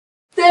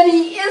And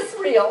he is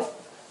real.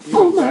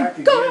 Oh my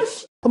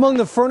gosh. Among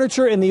the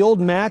furniture and the old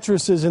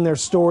mattresses in their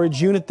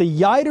storage unit, the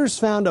Yiders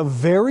found a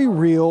very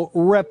real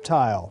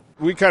reptile.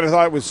 We kind of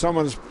thought it was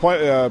someone's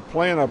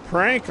playing a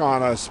prank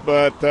on us,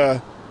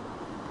 but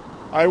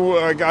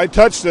I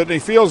touched it and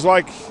it feels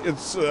like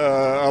it's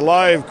a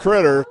live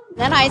critter.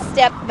 Then I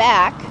stepped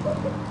back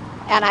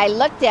and I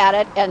looked at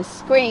it and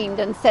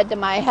screamed and said to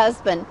my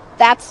husband,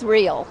 "That's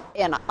real."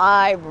 And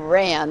I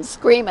ran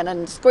screaming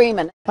and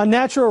screaming. A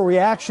natural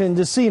reaction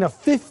to seeing a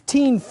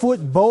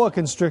 15-foot boa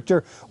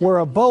constrictor where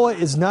a boa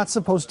is not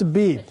supposed to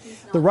be.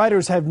 The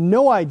writers have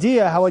no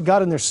idea how it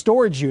got in their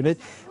storage unit.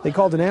 They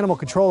called an animal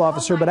control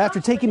officer, but after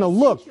taking a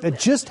look at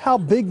just how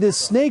big this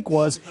snake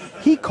was,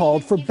 he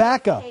called for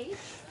backup.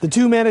 The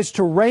two managed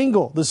to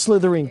wrangle the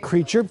slithering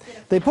creature.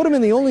 They put him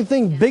in the only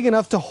thing big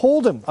enough to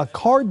hold him, a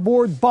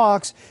cardboard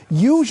box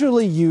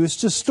usually used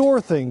to store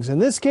things, in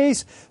this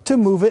case, to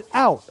move it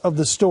out of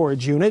the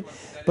storage unit,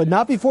 but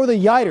not before the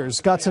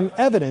Yiders got some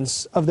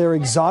evidence of their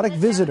exotic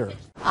visitor.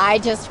 I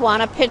just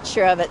want a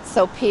picture of it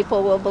so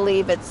people will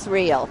believe it's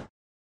real.